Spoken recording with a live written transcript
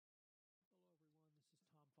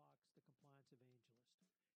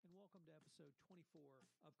welcome to episode 24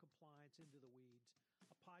 of Compliance Into the Weeds,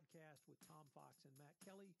 a podcast with Tom Fox and Matt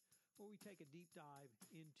Kelly, where we take a deep dive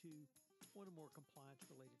into one or more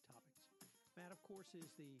compliance-related topics. Matt, of course,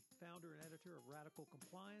 is the founder and editor of Radical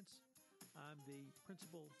Compliance. I'm the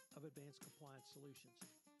principal of Advanced Compliance Solutions.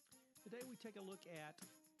 Today we take a look at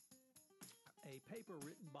a paper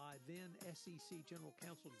written by then SEC General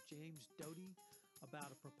Counsel James Doty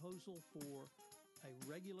about a proposal for a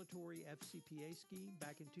regulatory FCPA scheme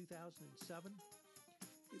back in 2007.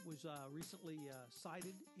 It was recently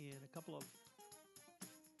cited in a couple of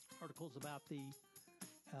articles about the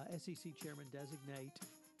SEC chairman designate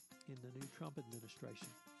in the new Trump administration.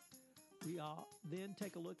 We then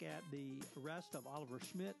take a look at the arrest of Oliver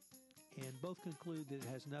Schmidt and both conclude that it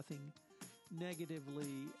has nothing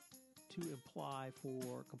negatively to imply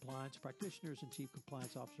for compliance practitioners and chief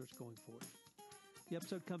compliance officers going forward. The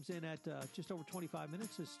episode comes in at just over 25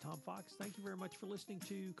 minutes. This is Tom Fox. Thank you very much for listening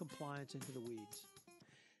to Compliance Into the Weeds.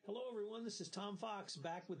 Hello, everyone. This is Tom Fox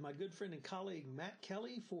back with my good friend and colleague Matt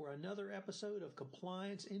Kelly for another episode of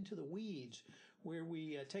Compliance Into the Weeds, where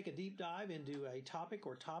we take a deep dive into a topic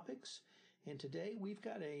or topics. And today we've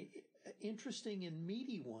got a interesting and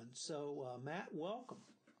meaty one. So, Matt, welcome.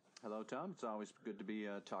 Hello, Tom. It's always good to be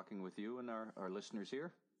talking with you and our listeners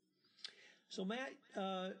here. So, Matt,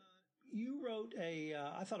 you wrote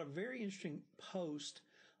I thought, a very interesting post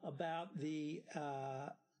about the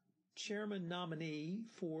chairman nominee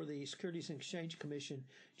for the Securities and Exchange Commission,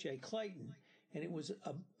 Jay Clayton. And it was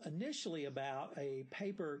initially about a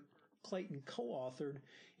paper Clayton co-authored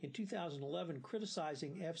in 2011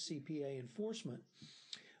 criticizing FCPA enforcement.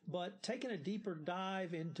 But taking a deeper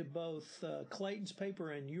dive into both Clayton's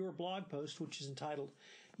paper and your blog post, which is entitled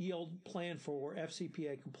Yield Plan for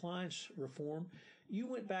FCPA Compliance Reform, you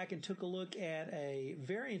went back and took a look at a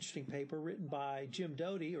very interesting paper written by James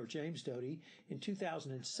Doty, in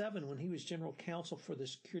 2007 when he was general counsel for the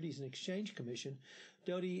Securities and Exchange Commission.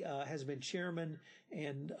 Doty has been chairman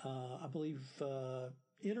and I believe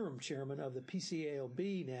interim chairman of the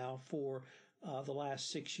PCAOB now for the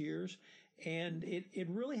last 6 years. And it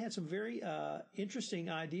really had some very interesting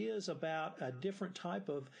ideas about a different type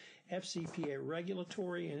of FCPA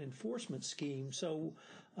regulatory and enforcement scheme. So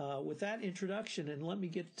with that introduction, and let me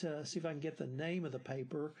see if I can get the name of the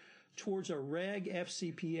paper, Towards a Reg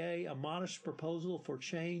FCPA, a Modest Proposal for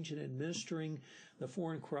Change in Administering the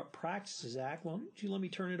Foreign Corrupt Practices Act. Well, let me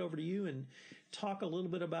turn it over to you and talk a little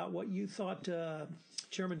bit about what you thought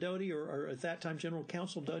Chairman Doty, or at that time General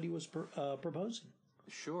Counsel Doty, was proposing.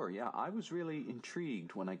 Sure, yeah. I was really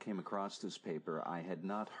intrigued when I came across this paper. I had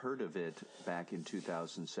not heard of it back in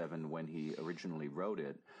 2007 when he originally wrote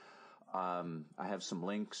it. I have some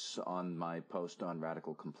links on my post on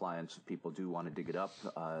Radical Compliance if people do want to dig it up.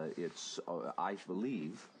 I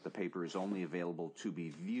believe the paper is only available to be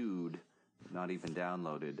viewed, not even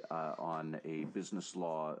downloaded, on a business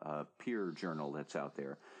law peer journal that's out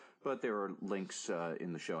there. But there are links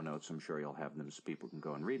in the show notes. I'm sure you'll have them so people can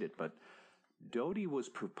go and read it. But Doty was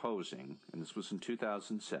proposing, and this was in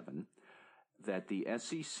 2007, that the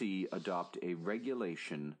SEC adopt a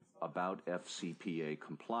regulation about FCPA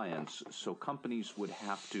compliance so companies would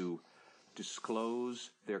have to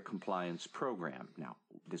disclose their compliance program. Now,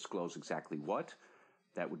 disclose exactly what?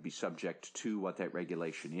 That would be subject to what that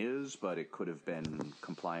regulation is, but it could have been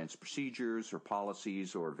compliance procedures or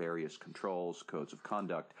policies or various controls, codes of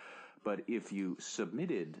conduct. But if you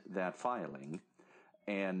submitted that filing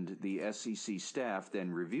and the SEC staff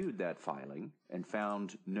then reviewed that filing and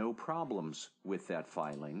found no problems with that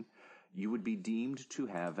filing, you would be deemed to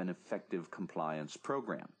have an effective compliance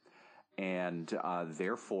program. And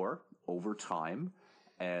therefore, over time,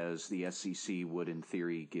 as the SEC would in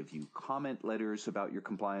theory give you comment letters about your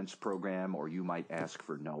compliance program, or you might ask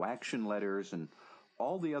for no action letters and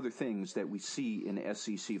all the other things that we see in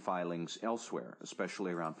SEC filings elsewhere,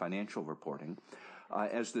 especially around financial reporting.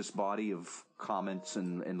 As this body of comments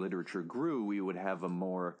and literature grew, we would have a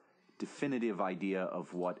more definitive idea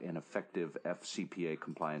of what an effective FCPA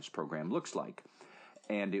compliance program looks like.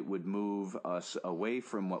 And it would move us away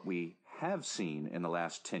from what we have seen in the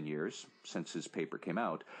last 10 years since his paper came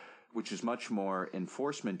out, which is much more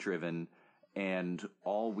enforcement-driven, and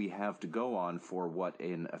all we have to go on for what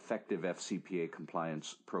an effective FCPA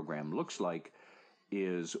compliance program looks like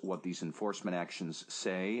is what these enforcement actions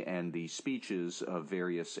say and the speeches of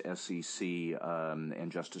various SEC and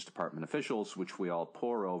Justice Department officials, which we all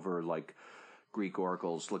pore over like Greek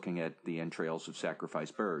oracles looking at the entrails of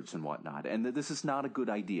sacrificed birds and whatnot. And this is not a good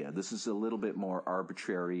idea. This is a little bit more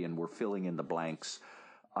arbitrary, and we're filling in the blanks.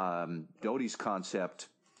 Doty's concept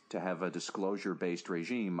to have a disclosure-based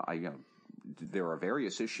regime, there are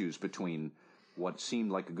various issues between what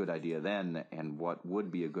seemed like a good idea then and what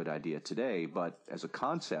would be a good idea today. But as a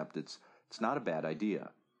concept, it's not a bad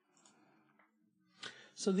idea.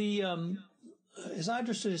 So as I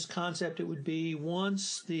understood his concept, it would be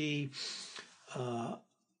once the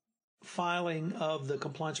filing of the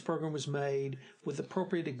compliance program was made with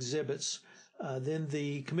appropriate exhibits, then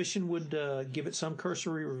the commission would give it some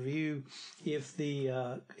cursory review. If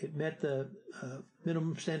it met the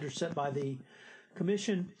minimum standards set by the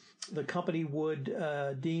commission, the company would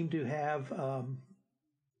deem to have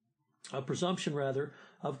a presumption, rather,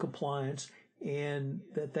 of compliance, and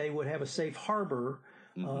that they would have a safe harbor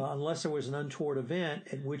unless there was an untoward event,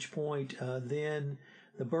 at which point then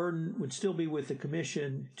the burden would still be with the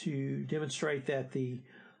commission to demonstrate that the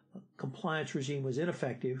compliance regime was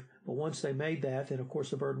ineffective. But once they made that, then of course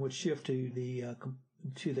the burden would shift to the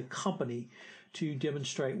company to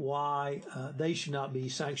demonstrate why they should not be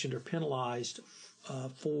sanctioned or penalized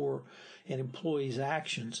for an employee's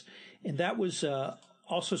actions. And that was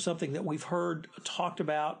also something that we've heard talked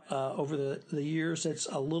about over the years. It's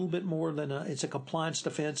a little bit more than it's a compliance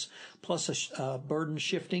defense plus a burden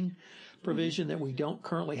shifting provision that we don't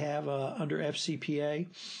currently have under FCPA.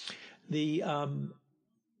 One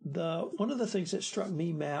of the things that struck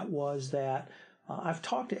me, Matt, was that I've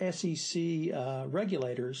talked to SEC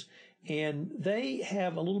regulators, and they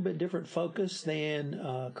have a little bit different focus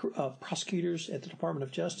than prosecutors at the Department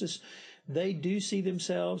of Justice. They do see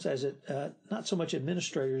themselves as not so much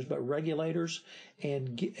administrators, but regulators,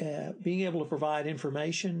 and being able to provide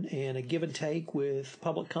information and a give and take with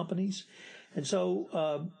public companies. And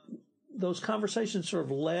so those conversations sort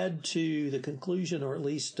of led to the conclusion, or at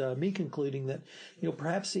least me concluding, that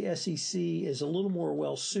perhaps the SEC is a little more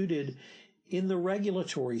well suited in the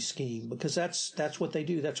regulatory scheme, because that's what they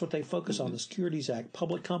do. That's what they focus on, the Securities Act,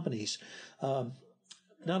 public companies.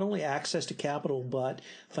 Not only access to capital, but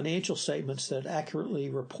financial statements that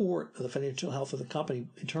accurately report the financial health of the company,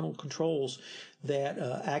 internal controls that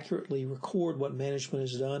accurately record what management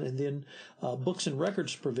has done, and then books and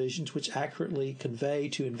records provisions which accurately convey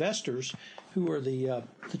to investors, who are the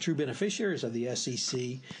true beneficiaries of the SEC,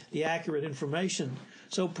 the accurate information.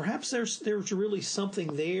 So perhaps there's really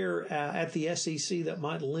something there at the SEC that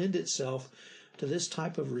might lend itself to this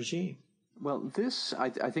type of regime. Well, I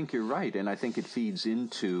think you're right, and I think it feeds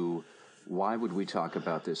into why would we talk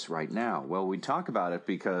about this right now? Well, we talk about it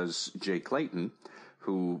because Jay Clayton,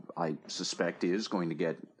 who I suspect is going to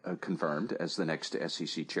get confirmed as the next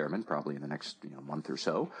SEC chairman, probably in the next month or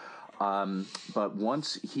so, but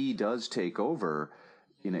once he does take over,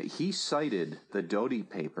 he cited the Doty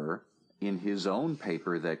paper in his own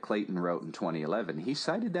paper that Clayton wrote in 2011. He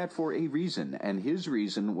cited that for a reason, and his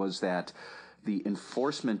reason was that the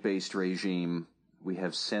enforcement-based regime we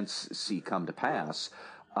have since seen come to pass,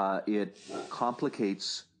 it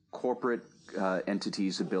complicates corporate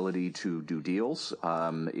entities' ability to do deals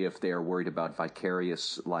if they are worried about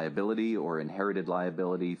vicarious liability or inherited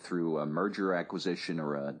liability through a merger, acquisition,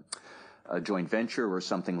 or a joint venture or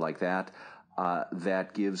something like that.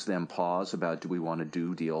 That gives them pause about, do we want to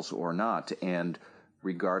do deals or not? And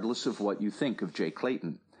regardless of what you think of Jay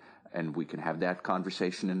Clayton, and we can have that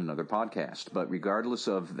conversation in another podcast, but regardless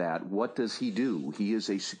of that, what does he do? He is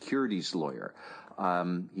a securities lawyer.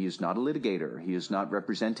 He is not a litigator. He is not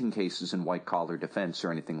representing cases in white-collar defense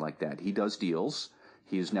or anything like that. He does deals.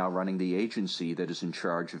 He is now running the agency that is in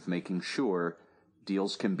charge of making sure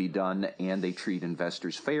deals can be done and they treat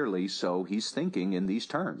investors fairly, so he's thinking in these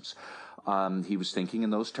terms. He was thinking in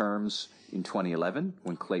those terms in 2011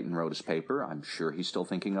 when Clayton wrote his paper. I'm sure he's still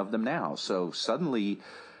thinking of them now. So suddenly,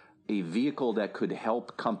 a vehicle that could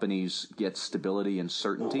help companies get stability and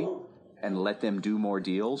certainty and let them do more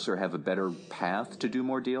deals or have a better path to do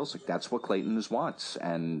more deals, that's what Clayton wants.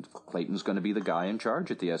 And Clayton's going to be the guy in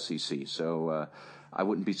charge at the SEC. So I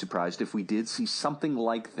wouldn't be surprised if we did see something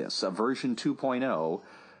like this, a version 2.0,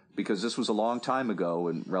 because this was a long time ago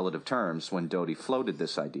in relative terms when Doty floated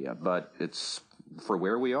this idea. But it's for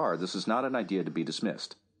where we are, this is not an idea to be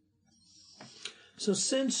dismissed. So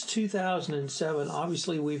since 2007,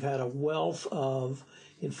 obviously we've had a wealth of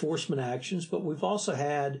enforcement actions, but we've also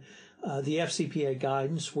had the FCPA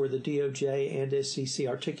guidance where the DOJ and SEC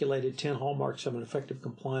articulated 10 hallmarks of an effective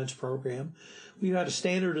compliance program. We've had a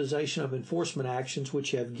standardization of enforcement actions,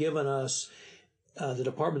 which have given us the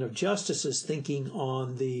Department of Justice's thinking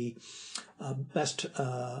on the best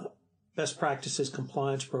practices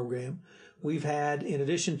compliance program. We've had, in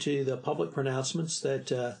addition to the public pronouncements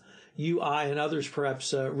that you, I, and others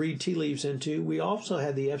perhaps read tea leaves into, we also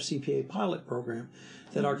had the FCPA pilot program.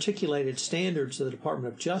 that articulated standards that the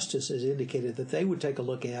Department of Justice has indicated that they would take a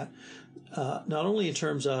look at, not only in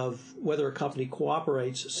terms of whether a company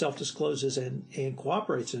cooperates, self-discloses, and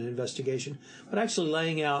cooperates in an investigation, but actually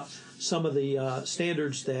laying out some of the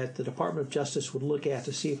standards that the Department of Justice would look at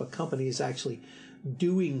to see if a company is actually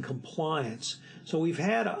doing compliance. So we've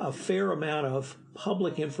had a fair amount of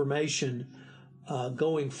public information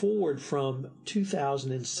going forward from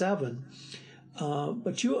 2007.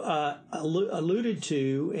 But you alluded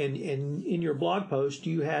to, and in your blog post,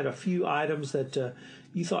 you had a few items that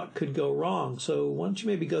you thought could go wrong. So why don't you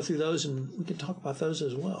maybe go through those, and we can talk about those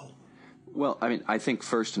as well. Well, I mean, I think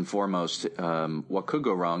first and foremost, what could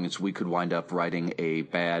go wrong is we could wind up writing a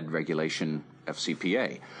bad regulation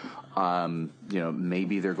FCPA.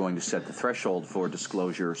 Maybe they're going to set the threshold for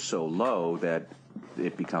disclosure so low that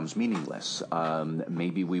it becomes meaningless.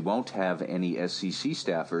 Maybe we won't have any SEC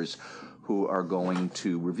staffers who are going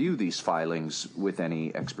to review these filings with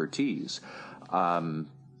any expertise.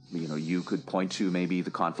 You could point to maybe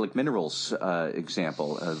the conflict minerals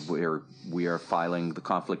example, where we are filing the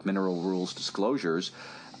conflict mineral rules disclosures.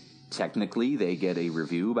 Technically, they get a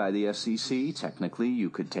review by the SEC. Technically, you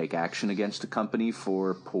could take action against a company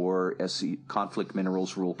for poor conflict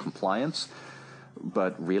minerals rule compliance.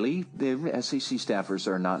 But really, the SEC staffers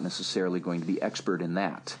are not necessarily going to be expert in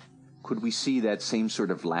that. Could we see that same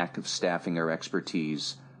sort of lack of staffing or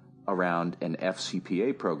expertise around an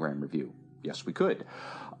FCPA program review? Yes, we could.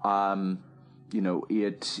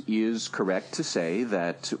 It is correct to say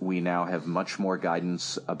that we now have much more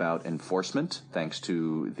guidance about enforcement, thanks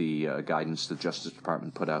to the guidance the Justice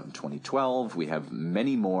Department put out in 2012. We have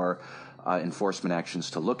many more enforcement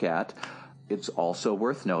actions to look at. It's also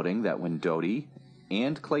worth noting that when Doty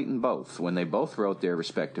and Clayton both, when they both wrote their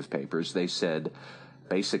respective papers, they said,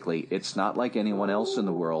 basically, it's not like anyone else in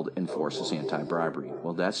the world enforces anti-bribery.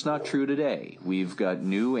 Well, that's not true today. We've got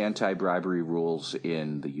new anti-bribery rules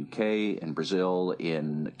in the UK, in Brazil,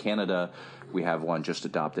 in Canada. We have one just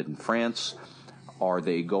adopted in France. Are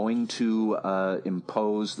they going to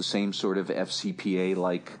impose the same sort of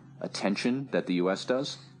FCPA-like attention that the U.S.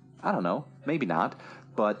 does? I don't know. Maybe not.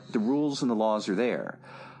 But the rules and the laws are there.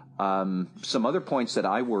 Some other points that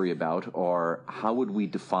I worry about are how would we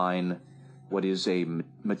define what is a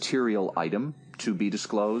material item to be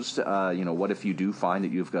disclosed? What if you do find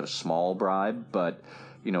that you've got a small bribe, but,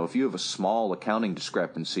 if you have a small accounting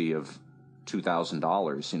discrepancy of $2,000,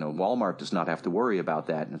 Walmart does not have to worry about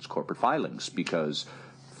that in its corporate filings because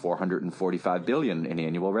 $445 billion in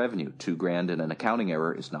annual revenue, $2,000 in an accounting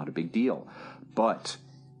error is not a big deal. But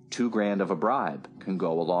 $2,000 of a bribe can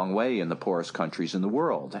go a long way in the poorest countries in the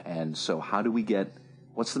world. And so how do we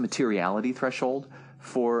what's the materiality threshold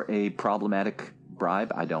for a problematic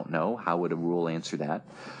bribe? I don't know. How would a rule answer that?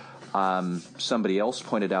 Somebody else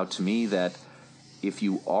pointed out to me that if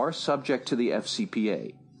you are subject to the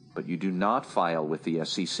FCPA, but you do not file with the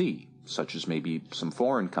SEC, such as maybe some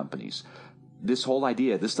foreign companies, this whole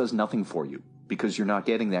idea, this does nothing for you because you're not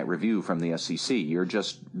getting that review from the SEC. You're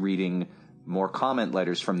just reading more comment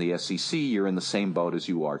letters from the SEC. You're in the same boat as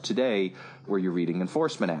you are today, where you're reading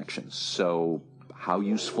enforcement actions. So how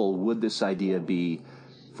useful would this idea be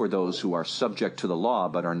for those who are subject to the law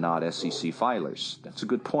but are not SEC filers? That's a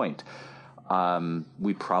good point.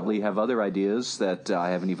 We probably have other ideas that I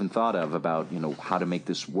haven't even thought of about, how to make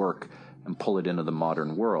this work and pull it into the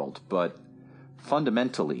modern world. But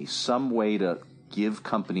fundamentally, some way to give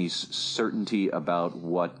companies certainty about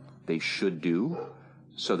what they should do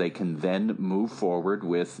so they can then move forward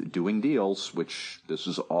with doing deals, which this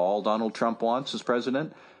is all Donald Trump wants as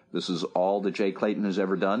president. This is all that Jay Clayton has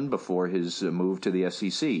ever done before his move to the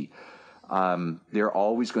SEC. They're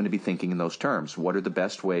always going to be thinking in those terms. What are the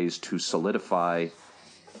best ways to solidify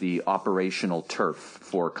the operational turf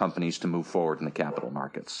for companies to move forward in the capital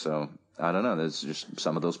markets? So I don't know. There's just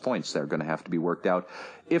some of those points that are going to have to be worked out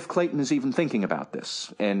if Clayton is even thinking about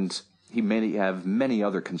this. And he may have many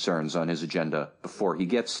other concerns on his agenda before he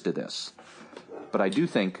gets to this. But I do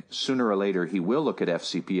think sooner or later he will look at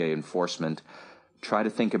FCPA enforcement, try to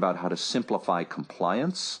think about how to simplify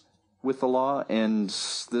compliance with the law, and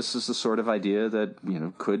this is the sort of idea that,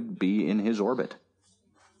 could be in his orbit.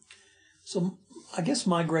 So I guess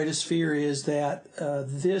my greatest fear is that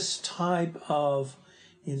this type of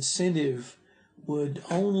incentive would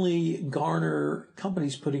only garner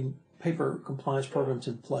companies putting paper compliance programs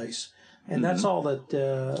in place. And that's all that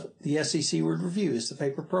the SEC would review is the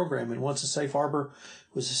paper program. And once a safe harbor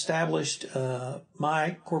was established,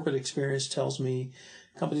 my corporate experience tells me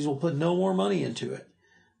companies will put no more money into it.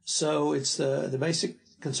 So it's the basic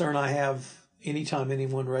concern I have anytime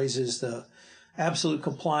anyone raises the absolute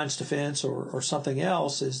compliance defense or something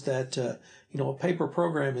else is that, a paper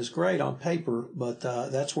program is great on paper, but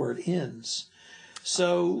that's where it ends.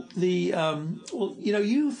 So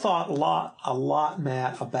you thought a lot,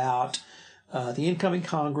 Matt, about the incoming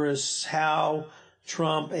Congress, how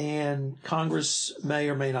Trump and Congress may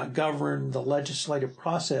or may not govern the legislative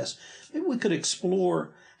process. Maybe we could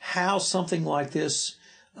explore how something like this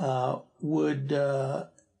how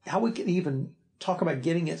we could even talk about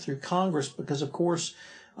getting it through Congress, because, of course,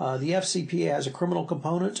 the FCPA has a criminal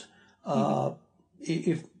component.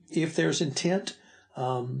 If there's intent,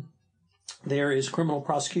 there is criminal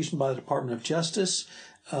prosecution by the Department of Justice.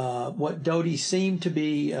 What Doughty seemed to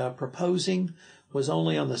be proposing was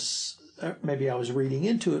only on maybe I was reading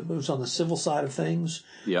into it, but it was on the civil side of things,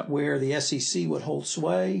 where the SEC would hold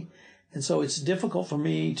sway. And so it's difficult for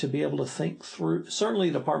me to be able to think through. Certainly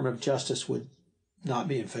the Department of Justice would not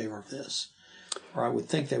be in favor of this, or I would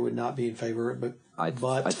think they would not be in favor of it.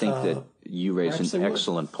 But I think that you raised an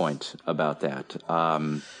excellent point about that.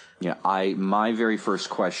 My very first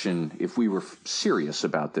question, if we were serious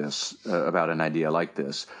about this, about an idea like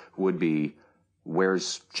this, would be,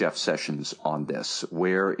 where's Jeff Sessions on this?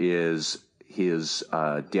 Where is his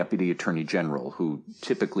deputy attorney general, who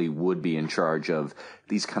typically would be in charge of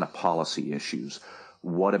these kind of policy issues?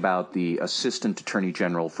 What about the assistant attorney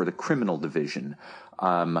general for the criminal division?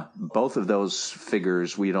 Both of those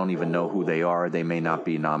figures, we don't even know who they are. They may not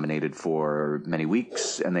be nominated for many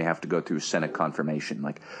weeks, and they have to go through Senate confirmation.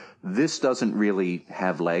 This doesn't really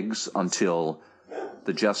have legs until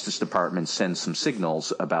the Justice Department sends some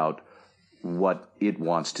signals about what it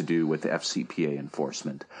wants to do with FCPA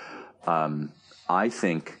enforcement. I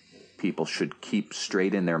think people should keep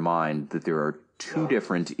straight in their mind that there are two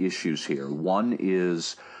different issues here. One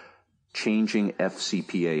is changing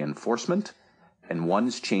FCPA enforcement, and one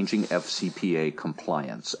is changing FCPA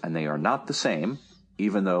compliance. And they are not the same,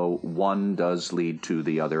 even though one does lead to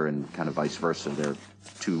the other and kind of vice versa. They're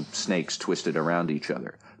two snakes twisted around each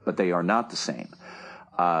other, but they are not the same.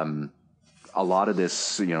 A lot of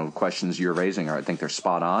this, questions you're raising I think they're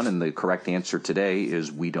spot on, and the correct answer today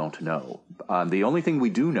is we don't know. The only thing we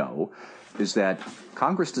do know is that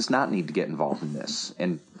Congress does not need to get involved in this.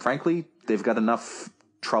 And frankly, they've got enough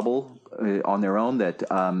trouble on their own that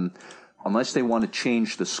unless they want to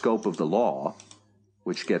change the scope of the law,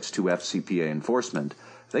 which gets to FCPA enforcement,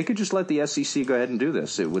 they could just let the SEC go ahead and do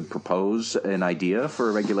this. It would propose an idea for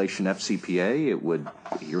a regulation FCPA. It would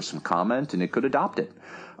hear some comment, and it could adopt it.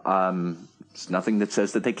 There's nothing that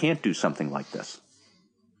says that they can't do something like this.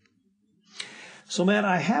 So, Matt,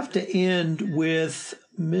 I have to end with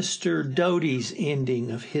Mr. Doughty's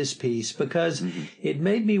ending of his piece, because it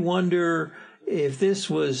made me wonder if this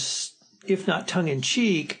was, if not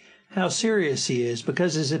tongue-in-cheek, how serious he is,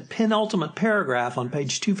 because his penultimate paragraph on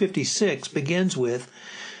page 256 begins with,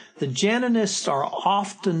 "The Janinists are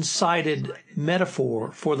often cited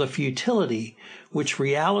metaphor for the futility which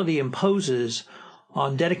reality imposes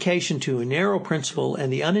on dedication to a narrow principle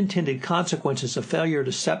and the unintended consequences of failure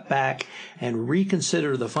to step back and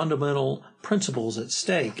reconsider the fundamental principles at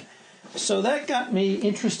stake." So that got me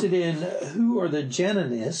interested in who are the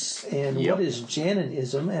Janinists and what is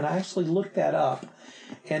Janinism, and I actually looked that up.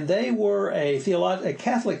 And they were a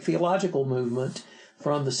Catholic theological movement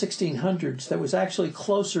from the 1600s that was actually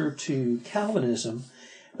closer to Calvinism.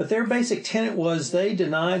 But their basic tenet was they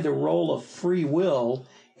denied the role of free will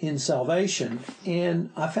in salvation. And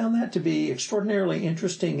I found that to be extraordinarily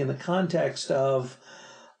interesting in the context of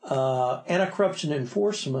anti-corruption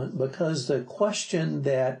enforcement, because the question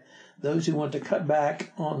that those who want to cut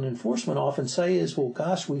back on enforcement often say is, well,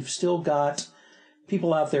 gosh, we've still got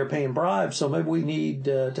people out there paying bribes, so maybe we need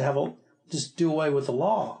to just do away with the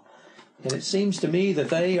law. And it seems to me that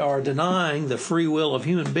they are denying the free will of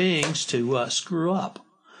human beings to screw up.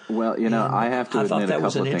 Well, I have to admit a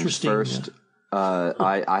couple of things. First,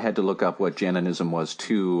 I had to look up what Janinism was,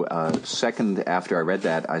 too. Second, after I read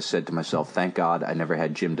that, I said to myself, thank God I never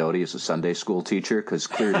had Jim Doughty as a Sunday school teacher, because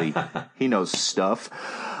clearly he knows stuff.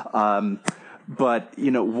 But,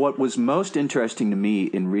 what was most interesting to me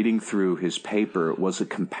in reading through his paper was a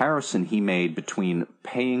comparison he made between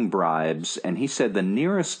paying bribes, and he said the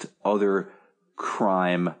nearest other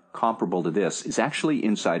crime comparable to this is actually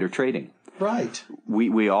insider trading. Right.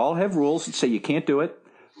 We all have rules that say you can't do it.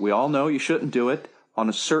 We all know you shouldn't do it. On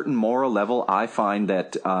a certain moral level, I find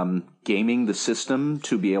that gaming the system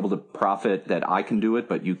to be able to profit, that I can do it,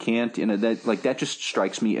 but you can't, that just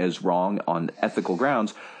strikes me as wrong on ethical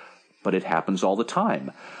grounds. But it happens all the time.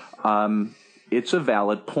 It's a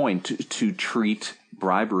valid point to treat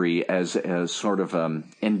bribery as sort of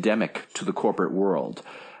endemic to the corporate world.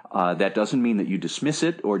 That doesn't mean that you dismiss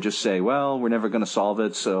it or just say, well, we're never going to solve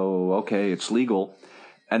it, so okay, it's legal.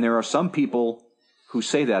 And there are some people who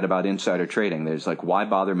say that about insider trading. There's like, why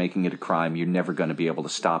bother making it a crime? You're never going to be able to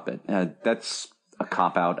stop it. That's a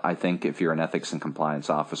cop-out, I think, if you're an ethics and compliance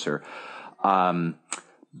officer.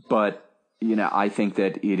 But, I think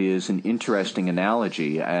that it is an interesting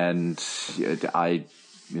analogy, and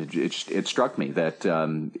it struck me that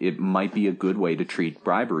it might be a good way to treat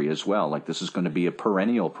bribery as well. Like, this is going to be a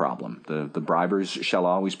perennial problem. The bribers shall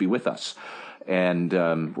always be with us, and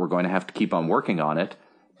we're going to have to keep on working on it.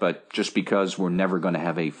 But just because we're never going to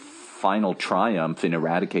have a final triumph in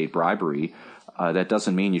eradicate bribery, that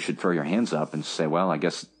doesn't mean you should throw your hands up and say, well, I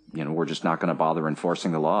guess, we're just not going to bother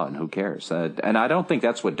enforcing the law, and who cares? And I don't think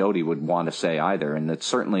that's what Doty would want to say either. And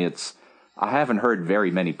I haven't heard very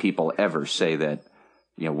many people ever say that,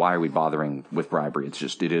 why are we bothering with bribery?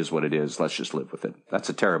 It is what it is. Let's just live with it. That's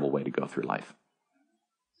a terrible way to go through life.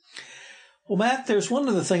 Well, Matt, there's one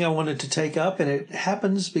other thing I wanted to take up, and it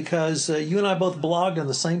happens because you and I both blogged on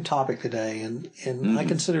the same topic today, and I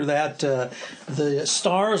consider that the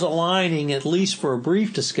stars aligning, at least for a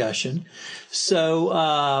brief discussion.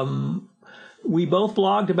 So we both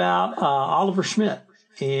blogged about Oliver Schmidt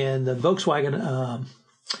and the Volkswagen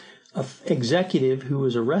executive who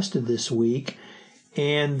was arrested this week.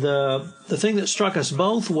 And the thing that struck us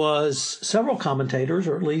both was several commentators,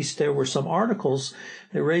 or at least there were some articles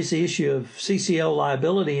that raised the issue of CCO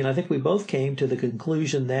liability. And I think we both came to the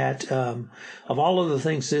conclusion that of all of the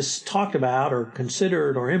things this talked about or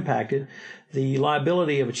considered or impacted, the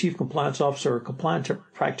liability of a chief compliance officer or compliance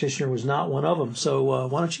practitioner was not one of them. So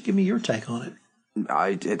why don't you give me your take on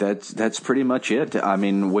it? That's pretty much it. I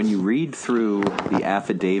mean, when you read through the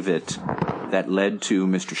affidavit that led to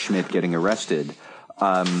Mr. Schmidt getting arrested,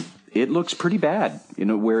 it looks pretty bad.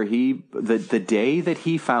 Where the day that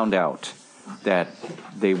he found out that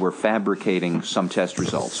they were fabricating some test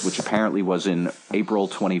results, which apparently was in April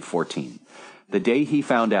 2014. The day he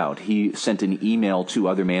found out, he sent an email to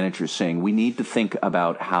other managers saying, we need to think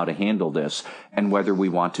about how to handle this and whether we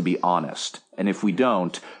want to be honest. And if we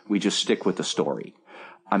don't, we just stick with the story.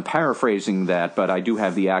 I'm paraphrasing that, but I do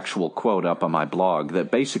have the actual quote up on my blog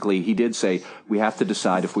that basically he did say, we have to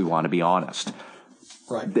decide if we want to be honest.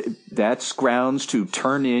 Right. That's grounds to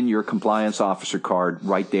turn in your compliance officer card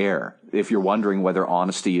right there if you're wondering whether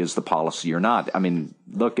honesty is the policy or not. I mean,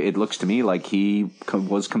 look, it looks to me like he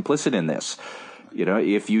was complicit in this.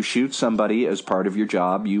 If you shoot somebody as part of your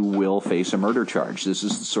job, you will face a murder charge. This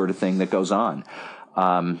is the sort of thing that goes on.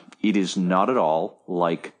 It is not at all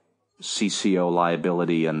like CCO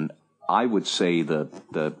liability, and I would say the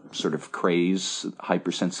sort of craze,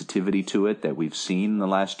 hypersensitivity to it that we've seen in the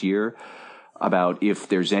last year about if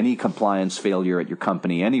there's any compliance failure at your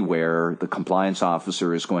company anywhere, the compliance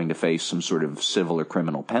officer is going to face some sort of civil or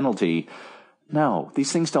criminal penalty. No,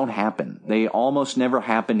 these things don't happen. They almost never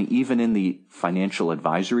happen even in the financial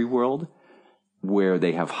advisory world, where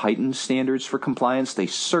they have heightened standards for compliance. They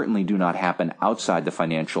certainly do not happen outside the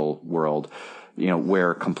financial world,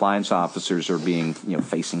 where compliance officers are being,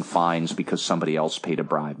 facing fines because somebody else paid a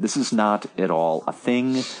bribe. This is not at all a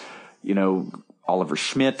thing. Oliver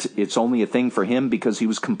Schmidt, it's only a thing for him because he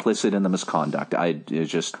was complicit in the misconduct.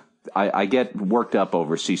 I get worked up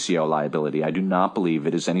over CCO liability. I do not believe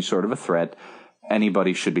it is any sort of a threat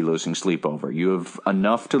anybody should be losing sleep over. You have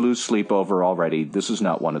enough to lose sleep over already. This is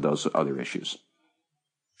not one of those other issues.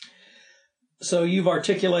 So you've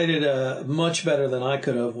articulated much better than I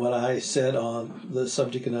could have what I said on the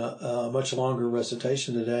subject in a much longer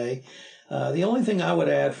recitation today. The only thing I would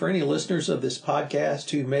add for any listeners of this podcast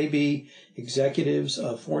who may be executives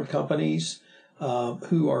of foreign companies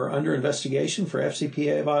who are under investigation for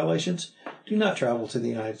FCPA violations, do not travel to the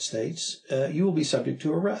United States. You will be subject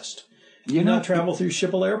to arrest. Do not travel through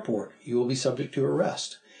Schiphol Airport. You will be subject to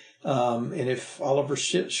arrest. And if Oliver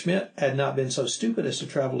Schmidt had not been so stupid as to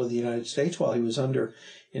travel to the United States while he was under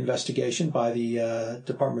investigation by the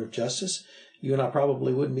Department of Justice, you and I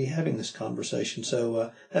probably wouldn't be having this conversation.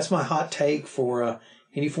 So that's my hot take for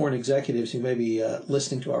any foreign executives who may be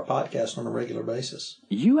listening to our podcast on a regular basis.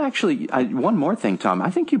 You actually, one more thing, Tom.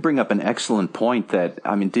 I think you bring up an excellent point that,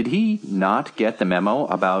 did he not get the memo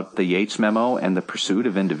about the Yates memo and the pursuit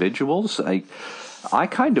of individuals? I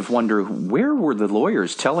kind of wonder, where were the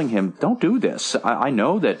lawyers telling him, don't do this? I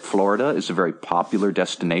know that Florida is a very popular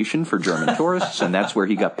destination for German tourists, and that's where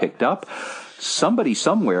he got picked up. Somebody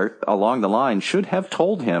somewhere along the line should have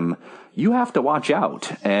told him, you have to watch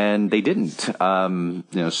out, and they didn't.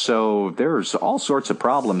 So there's all sorts of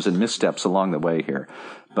problems and missteps along the way here.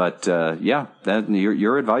 But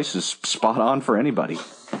your advice is spot on for anybody.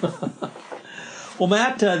 Well,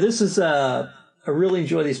 Matt, this is really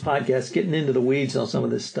enjoy these podcasts. Getting into the weeds on some of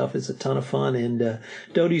this stuff is a ton of fun. And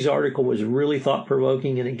Doty's article was really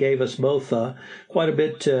thought-provoking, and it gave us both quite a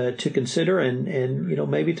bit to consider and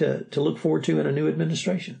maybe to look forward to in a new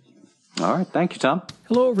administration. All right. Thank you, Tom.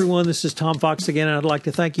 Hello, everyone. This is Tom Fox again, and I'd like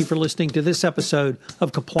to thank you for listening to this episode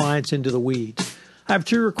of Compliance Into the Weeds. I have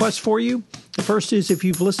 2 requests for you. The first is, if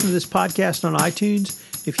you've listened to this podcast on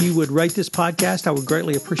iTunes, if you would rate this podcast, I would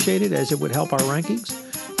greatly appreciate it, as it would help our rankings.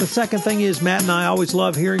 The second thing is, Matt and I always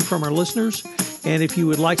love hearing from our listeners, and if you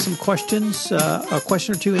would like some questions, a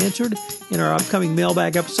question or 2 answered in our upcoming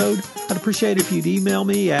mailbag episode, I'd appreciate it if you'd email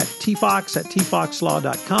me at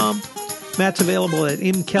tfox@tfoxlaw.com. Matt's available at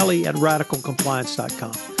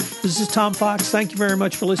mkelly@radicalcompliance.com. This is Tom Fox. Thank you very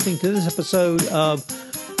much for listening to this episode of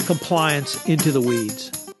Compliance Into the Weeds.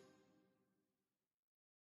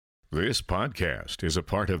 This podcast is a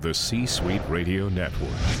part of the C-Suite Radio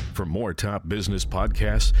Network. For more top business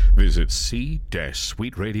podcasts, visit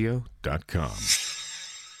c-suiteradio.com.